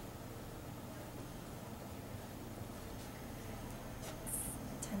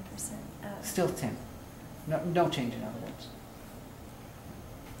 Still 10. No change in other words.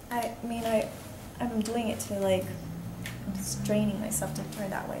 I mean, I'm doing it to like, I'm straining myself to turn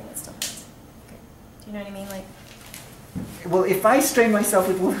that way and it still hurts. Okay. Do you know what I mean? Like. Well, if I strain myself,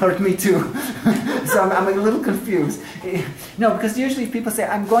 it will hurt me too. So I'm a little confused. No, because usually people say,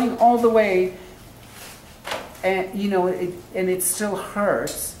 I'm going all the way, and you know, and it still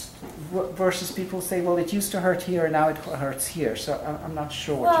hurts. Versus people say, well, it used to hurt here, and now it hurts here. So I'm not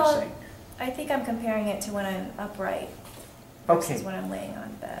sure what you're saying. I think I'm comparing it to when I'm upright versus when I'm laying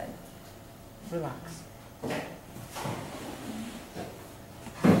on bed. Relax.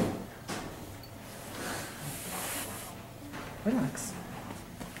 Relax.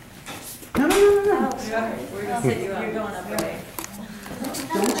 No. Oh, sorry. We're going to sit you up. You're going upright.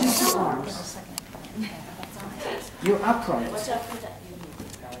 Don't use your arms. You're upright. Watch out for that.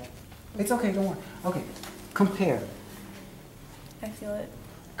 It's okay, don't worry. Okay, compare. I feel it.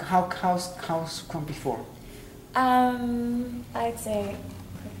 How's from before? I'd say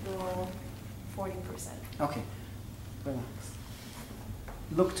prefer 40%. Okay, relax.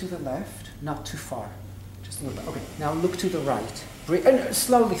 Look to the left, not too far. Just a little bit. Okay, now look to the right.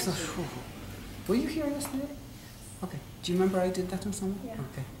 Slowly. Were you here yesterday? Okay. Do you remember I did that on someone? Yeah.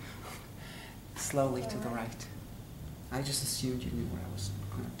 Okay. Slowly to the right. I just assumed you knew what I was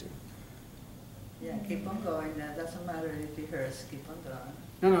going to do. Yeah, keep on going. That doesn't matter if it hurts. Keep on going.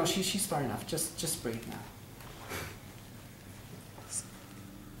 No, she's far enough. Just breathe now.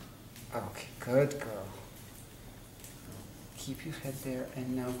 Okay, good girl. Keep your head there,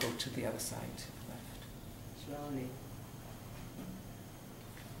 and now go to the other side, to the left. Slowly.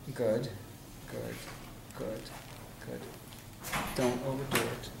 Good. Don't overdo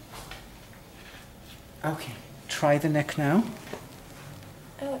it. Okay, try the neck now.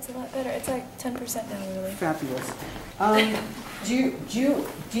 Oh, it's a lot better. It's like 10% now, really. Fabulous. Did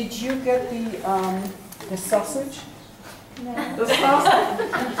you get the sausage? No. The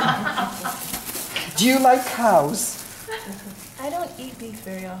sausage? Do you like cows? I don't eat beef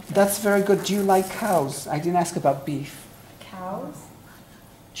very often. That's very good. Do you like cows? I didn't ask about beef. Cows?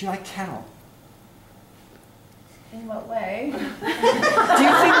 Do you like cattle? In what way? Do you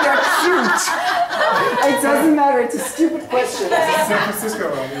think they're cute? It doesn't matter. It's a stupid question. San Francisco,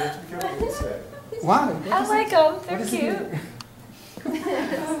 you have to be careful what you say. Why? I like them. They're cute.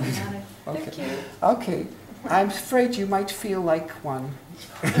 Okay. They're cute. Okay. I'm afraid you might feel like one.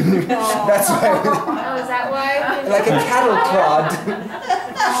 That's why. Oh, is that why? Like a cattle prod.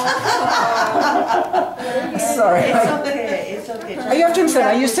 Sorry. It's okay. It's okay. You have to understand.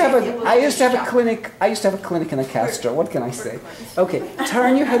 I used to have a clinic in a Castro. What can I say? Okay.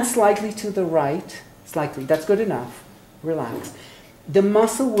 Turn your head slightly to the right. Slightly. That's good enough. Relax. The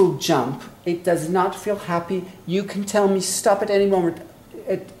muscle will jump. It does not feel happy. You can tell me stop at any moment.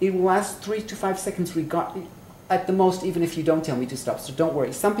 It will last 3 to 5 seconds at the most, even if you don't tell me to stop. So don't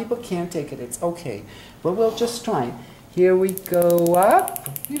worry. Some people can't take it. It's okay. But we'll just try. Here we go up.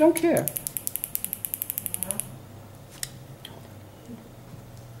 You don't care.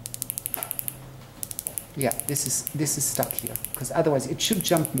 Yeah, this is stuck here because otherwise it should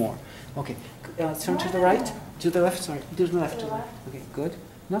jump more. Okay, turn to the right, to the left. Sorry, to the left. To the left. Okay, good.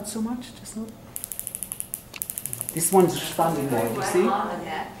 Not so much. Just a little. This one's responding more. You see?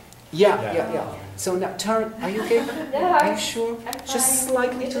 Yeah. So now turn. Are you okay? Yeah. Are you sure? Just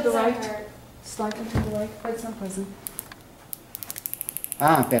slightly to the right. Slightly to the right. Present.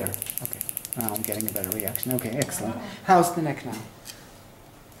 Ah, better. Okay. Now I'm getting a better reaction. Okay, excellent. How's the neck now?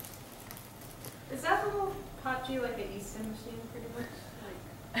 Is that little Pachi like an Easton machine, pretty much?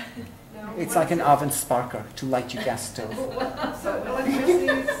 Like, no? It's like an oven sparker to light your gas stove. So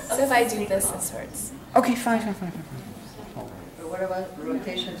electricity. So if I do this hurts. Okay, fine. But what about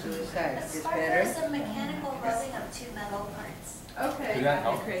rotation to the side? Is Spark better? is a mechanical rubbing of two metal parts. Okay. Did that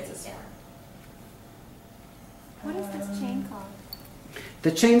help? It creates a spark. What is this chain called?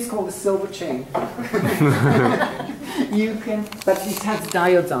 The chain's called a silver chain. You can, but it has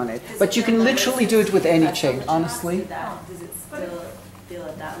diodes on it. But you can literally do it with any chain, honestly. Does it still feel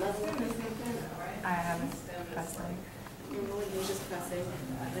at that level? I haven't pressed like. Remember when you were just pressing,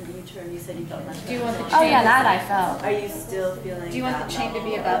 when you turned, you said you felt much. Do you want the chain? Oh yeah, that I felt. Are you still feeling? Do you want that the chain to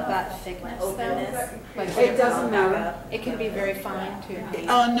be level about of that thickness though? openness? Like It doesn't matter. It can be very fine too.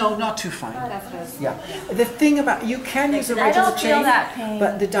 No, not too fine. That's what I was. Yeah. The thing about, you can use a I regular don't feel chain, that pain.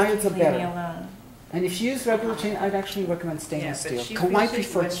 but the diodes are Leave me better. alone. And if you use regular chain, I'd actually recommend stainless Yeah, but steel. she My uses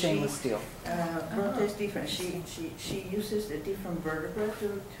preferred what she- stainless steel. Rotates different. She uses a different vertebra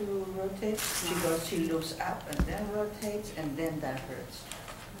to rotate. She looks up and then rotates, and then that hurts.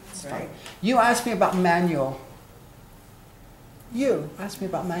 It's Right? fine. You asked me about manual. You asked me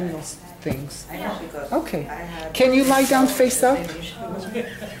about manual things. I know because Okay. I had. Can you lie down face up?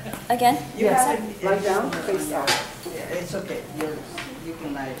 Again? You Yes. have it- Lie down, face up. Yeah, it's okay. You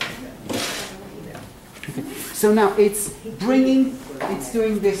can lie down. So now it's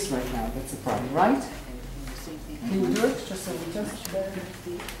doing this right now. That's the problem, right? Can you do it? Just so we just.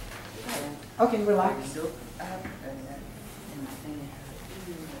 Okay, relax. Look up and then.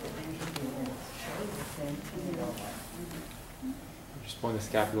 Just point the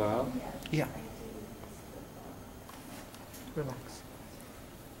scapula out. Yeah. Relax.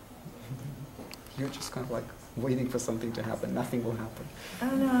 You're just kind of like waiting for something to happen. Nothing will happen. I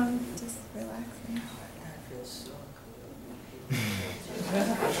don't know, I'm just relaxing.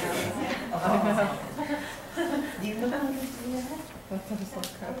 Do you know how to do that? That's what it's like.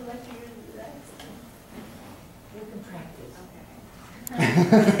 You can practice.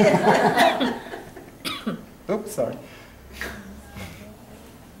 Oops, sorry.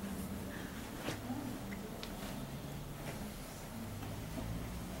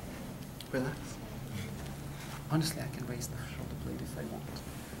 Relax. Honestly, I can raise the shoulder blade if I want.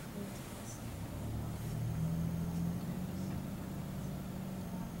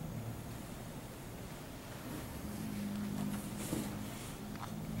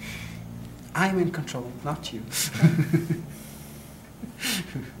 I'm in control, not you.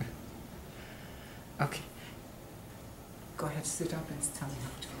 Okay. Go ahead, sit up and tell me how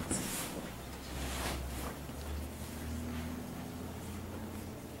it feels.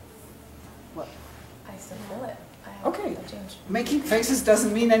 What? I still feel it. Okay. I changed. Making faces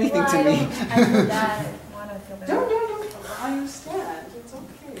doesn't mean anything Well, to I me. feel that. I want to feel better. Don't. I understand. It's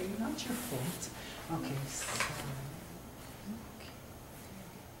okay. Not your fault. Okay. So,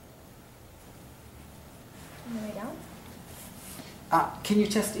 On the way down? can you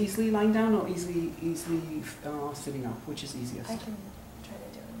test easily lying down or easily sitting up? Which is easiest? I can try to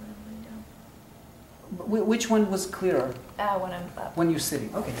do it when I'm laying down. Which one was clearer? When I'm up. When you're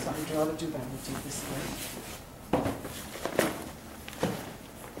sitting. Okay, so I'd rather do that. We'll take this away.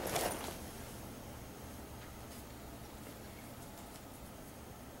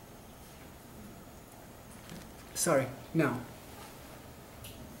 Sorry, no.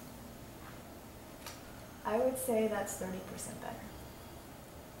 I would say that's 30% better.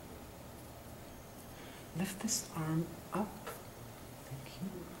 Lift this arm up. Thank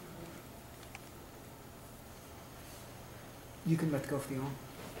you. You can let go of the arm.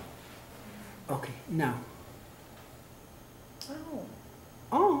 Okay, now. Oh.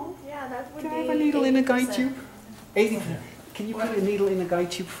 Oh, Yeah, that would can be I have a needle in a guide 80%. tube? 80. Can you put a needle in a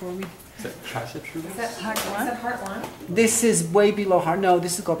guide tube for me? Is that tricep shooters? Is that part one? Is that part one? This is way below heart. No,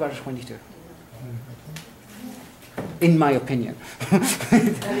 this is gallbladder 22. In my opinion. That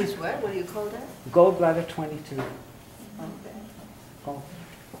is what? What do you call that? Gallbladder 22. Okay. Oh.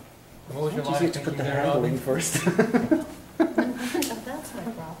 What was your It's line easier to put the thinking there, handle Avi? in first. That's my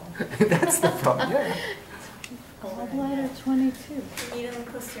problem. That's the problem. Yeah. Gallbladder 22. Needle in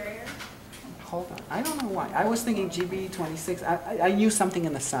posterior. Hold on. I don't know why. I was thinking GB 26. I knew something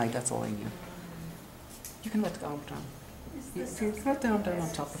in the side. That's all I knew. You can let the arm down. Let the arm down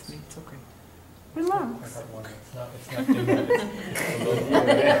on top of me. It's okay. Relax.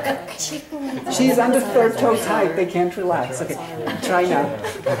 She's under third toe tight. They can't relax. Okay. Try now.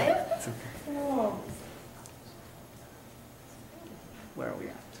 It's okay. Where are we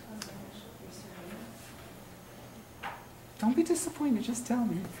at? Don't be disappointed. Just tell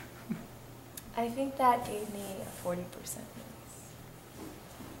me. I think that gave me a 40% release.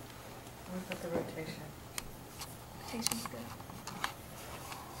 What about the rotation? Rotation's good.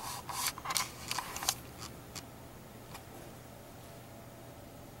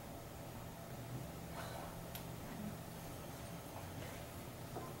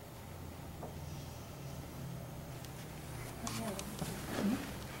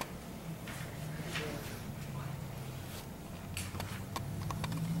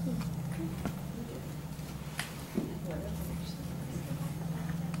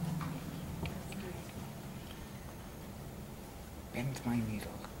 And my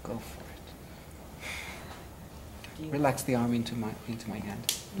needle. Go for it. Relax the arm into my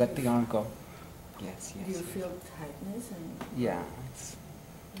hand. Let the arm go. Yes, yes. Do you feel tightness and? Yeah, it's.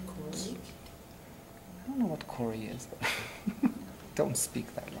 Cori? I don't know what Cori is, but don't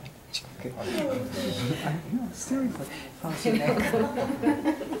speak that language. Okay. No, seriously. How's your neck?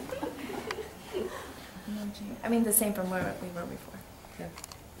 I mean, the same from where we were before. Yeah,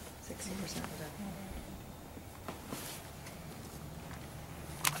 60%.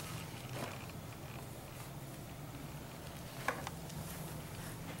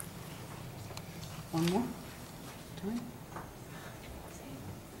 One more time.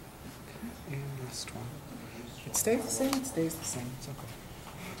 Okay, and last one. It stays the same, it stays the same, it's okay.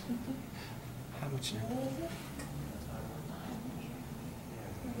 How much now?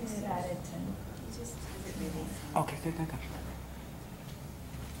 Okay, good.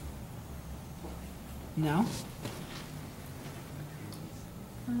 Now?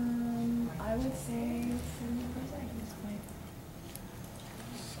 I would say 70% at this point.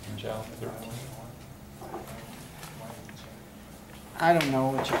 Gel 13. I don't know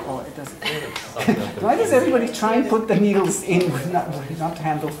what you call it. It doesn't. Why does everybody try and put the needles in with not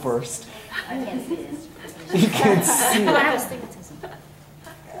handle first? I can't see this. You can't see. I have astigmatism.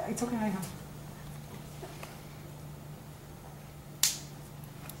 It's okay, I have.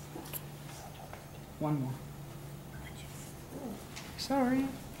 One more. Sorry.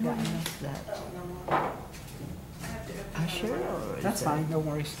 What is that? Usher or? That's fine, no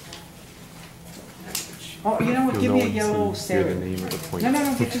worries. Oh, you know what? Give me a yellow Say the Sarah. name of the point.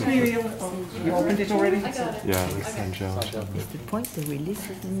 No, just give me a yellow. Oh, you opened it already? I got it. Yeah, like Sanjel. It's the point that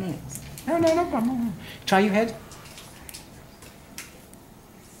releases the names. No problem. No. Try your head.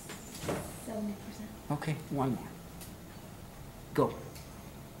 70%. Okay, one more. Go.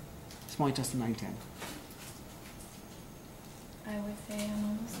 Small just 9-10. I would say I'm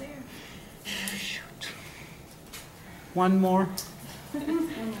almost there. Shoot. One more.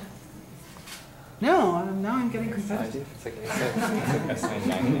 No, now I'm getting competitive. It's like a sign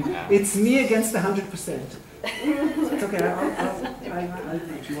 9.5. It's me against 100%. It's okay.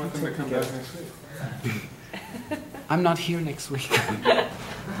 Do you want them to come back next week? I'm not here next week.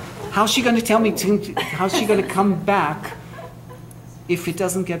 How's she going to tell me how's she going to come back if it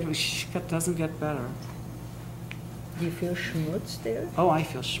doesn't get better? Do you feel schmutz there? Oh, I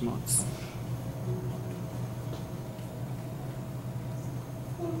feel schmutz.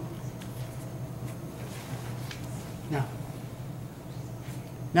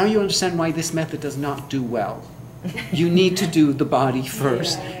 Now you understand why this method does not do well. You need to do the body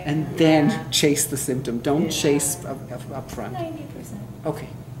first and then chase the symptom. Don't chase up front. 90%. Okay.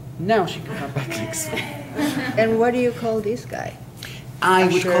 Now she can come back next week. And what do you call this guy? I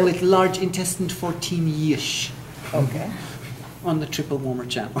would Usher? call it large intestine 14-ish. Okay. On the Triple Warmer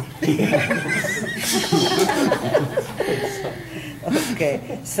channel.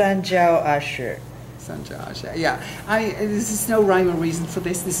 Okay. Sanjao Usher. Yeah, this is no rhyme or reason for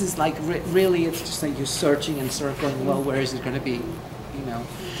this. This is like really, it's just like you're searching and circling. Well, where is it going to be? You know.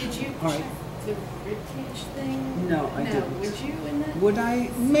 Did you All right. check the ribcage thing? No, I didn't. Would you in that? Would I?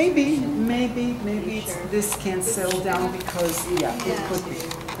 Maybe this can settle down because it could be.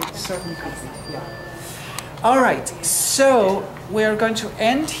 It certainly could be. Yeah. All right. So we're going to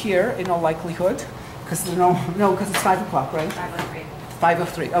end here in all likelihood, because because it's 5 o'clock, right?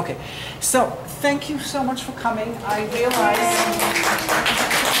 5:03. Okay. So thank you so much for coming. I realize.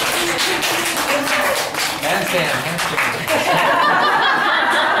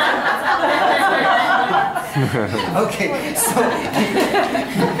 Okay.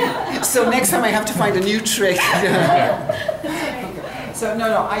 So next time I have to find a new trick. So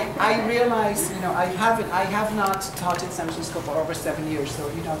no. I realize, I have not taught in San Francisco for over 7 years. So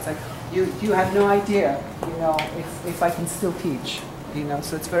it's like you have no idea, if I can still teach.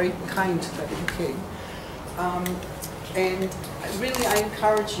 So it's very kind that you came. And really, I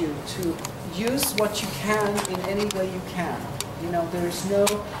encourage you to use what you can in any way you can.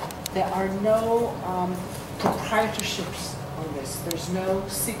 There are no proprietorships on this. There's no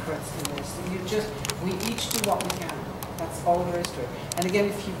secrets in this. We each do what we can. That's all there is to it. And again,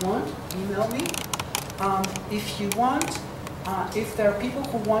 if you want, email me. If you want, if there are people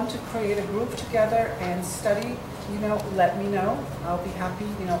who want to create a group together and study, let me know. I'll be happy.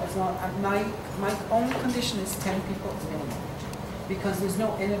 As long my only condition is 10 people minimum, because there's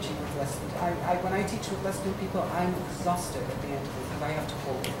no energy with less than. When I teach with less than people, I'm exhausted at the end of it because I have to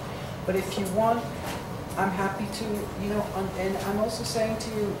hold it. But if you want, I'm happy to. And I'm also saying to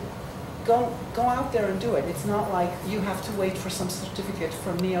you, go out there and do it. It's not like you have to wait for some certificate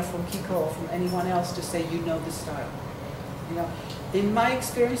from me or from Kiiko or from anyone else to say you know the style. in my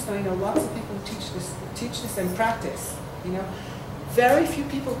experience, I know lots of people who teach this and practice, you know, very few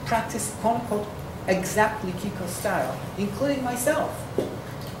people practice, quote unquote, exactly Kiiko style, including myself,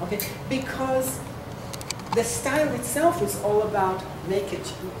 okay? Because the style itself is all about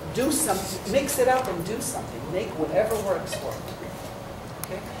do something, mix it up and do something, make whatever works for it,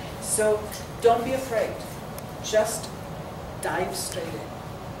 okay? So don't be afraid, just dive straight in.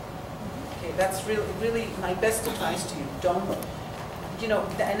 Okay, that's really my best advice to you. Don't, you know,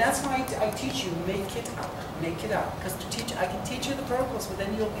 and that's why I teach you, make it up. Because I can teach you the protocols, but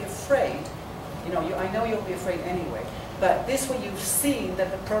then you'll be afraid. You know, I know you'll be afraid anyway. But this way you've seen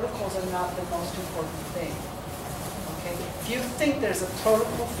that the protocols are not the most important thing. Okay? If you think there's a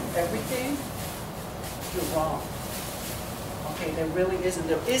protocol for everything, you're wrong. Okay, there really isn't.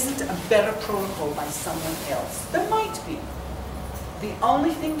 There isn't a better protocol by someone else. There might be. The only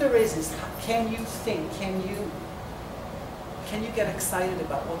thing there is can you think, can you get excited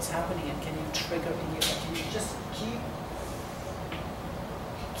about what's happening, and can you trigger in you, can you just keep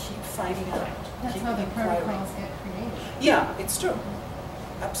finding out. That's keep how the inquiring. protocols get created. Yeah, it's true.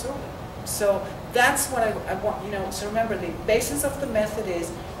 Absolutely. So that's what I want, you know, so remember the basis of the method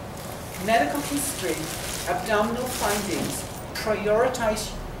is medical history, abdominal findings, prioritize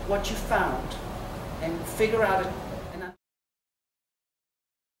what you found, and figure out